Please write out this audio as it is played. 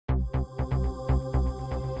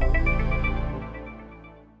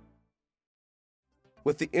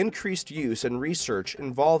With the increased use and research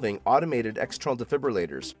involving automated external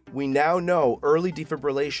defibrillators, we now know early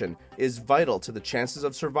defibrillation is vital to the chances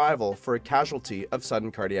of survival for a casualty of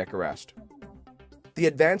sudden cardiac arrest. The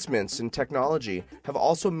advancements in technology have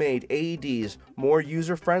also made AEDs more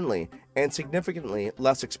user-friendly and significantly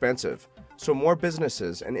less expensive, so more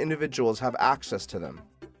businesses and individuals have access to them.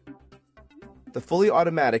 The fully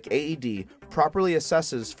automatic AED properly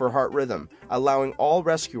assesses for heart rhythm, allowing all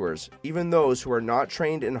rescuers, even those who are not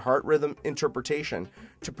trained in heart rhythm interpretation,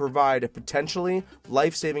 to provide a potentially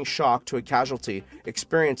life-saving shock to a casualty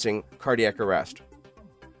experiencing cardiac arrest.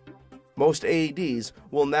 Most AEDs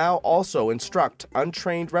will now also instruct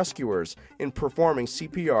untrained rescuers in performing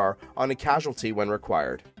CPR on a casualty when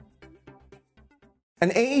required.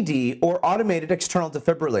 An AED, or automated external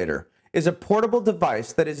defibrillator, is a portable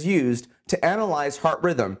device that is used to analyze heart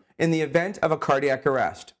rhythm in the event of a cardiac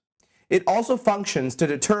arrest. It also functions to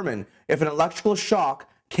determine if an electrical shock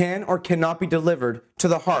can or cannot be delivered to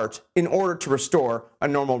the heart in order to restore a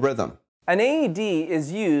normal rhythm. An AED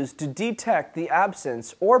is used to detect the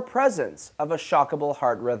absence or presence of a shockable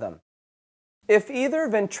heart rhythm. If either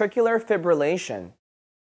ventricular fibrillation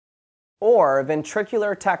or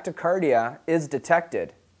ventricular tachycardia is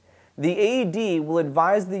detected, the AED will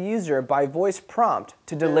advise the user by voice prompt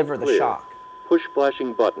to deliver the shock. Push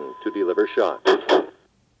flashing button to deliver shock.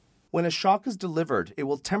 When a shock is delivered, it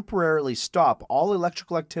will temporarily stop all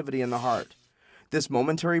electrical activity in the heart. This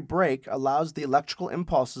momentary break allows the electrical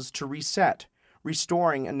impulses to reset,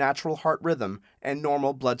 restoring a natural heart rhythm and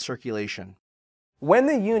normal blood circulation. When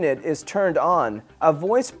the unit is turned on, a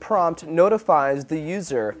voice prompt notifies the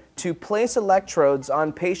user to place electrodes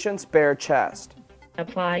on patient's bare chest.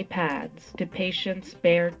 Apply pads to patient's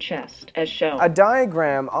bare chest as shown. A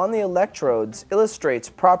diagram on the electrodes illustrates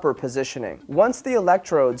proper positioning. Once the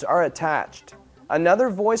electrodes are attached, another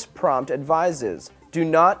voice prompt advises, "Do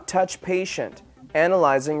not touch patient,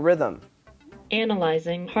 analyzing rhythm."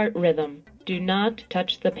 Analyzing heart rhythm. Do not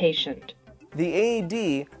touch the patient. The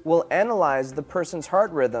AED will analyze the person's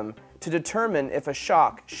heart rhythm to determine if a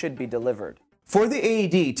shock should be delivered. For the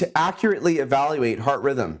AED to accurately evaluate heart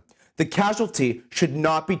rhythm, the casualty should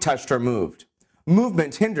not be touched or moved.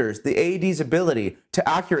 Movement hinders the AED's ability to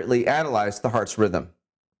accurately analyze the heart's rhythm.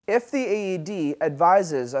 If the AED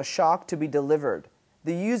advises a shock to be delivered,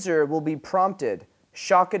 the user will be prompted,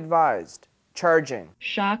 "Shock advised, charging."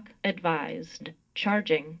 Shock advised,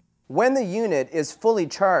 charging. When the unit is fully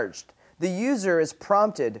charged, the user is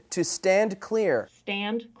prompted to stand clear.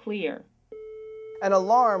 Stand clear. An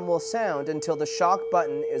alarm will sound until the shock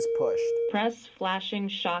button is pushed. Press flashing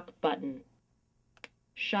shock button.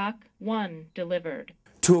 Shock 1 delivered.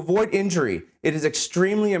 To avoid injury, it is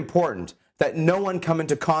extremely important that no one come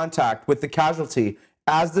into contact with the casualty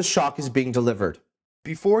as the shock is being delivered.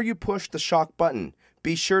 Before you push the shock button,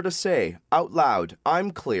 be sure to say out loud,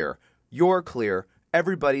 "I'm clear, you're clear,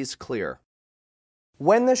 everybody's clear."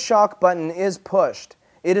 When the shock button is pushed,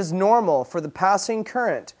 it is normal for the passing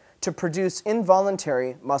current to produce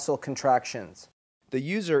involuntary muscle contractions. The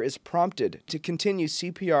user is prompted to continue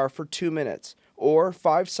CPR for 2 minutes or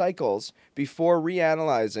 5 cycles before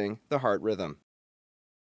reanalyzing the heart rhythm.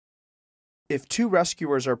 If 2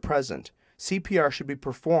 rescuers are present, CPR should be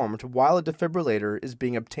performed while a defibrillator is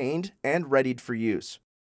being obtained and readied for use.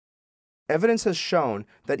 Evidence has shown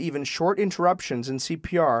that even short interruptions in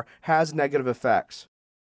CPR has negative effects.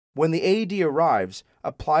 When the AED arrives,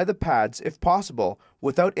 apply the pads if possible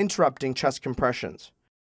without interrupting chest compressions.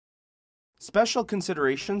 Special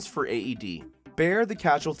considerations for AED. Bare the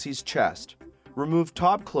casualty's chest. Remove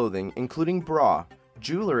top clothing including bra,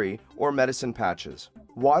 jewelry, or medicine patches.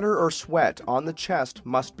 Water or sweat on the chest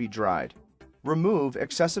must be dried. Remove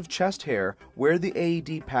excessive chest hair where the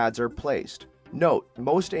AED pads are placed. Note,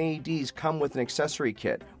 most AEDs come with an accessory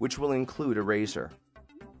kit, which will include a razor.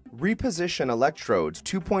 Reposition electrodes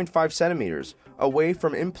 2.5 centimeters away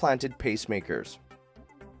from implanted pacemakers.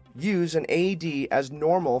 Use an AED as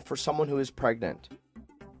normal for someone who is pregnant.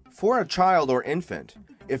 For a child or infant,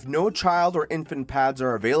 if no child or infant pads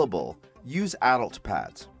are available, use adult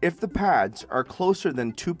pads. If the pads are closer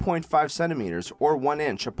than 2.5 centimeters or 1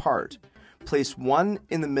 inch apart, place one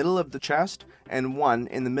in the middle of the chest and one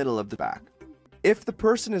in the middle of the back. If the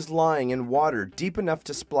person is lying in water deep enough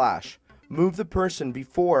to splash, move the person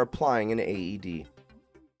before applying an AED.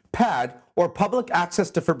 PAD, or public access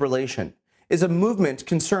defibrillation, is a movement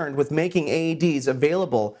concerned with making AEDs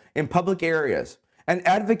available in public areas and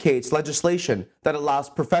advocates legislation that allows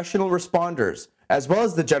professional responders, as well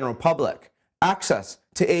as the general public, access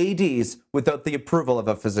to AEDs without the approval of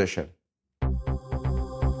a physician.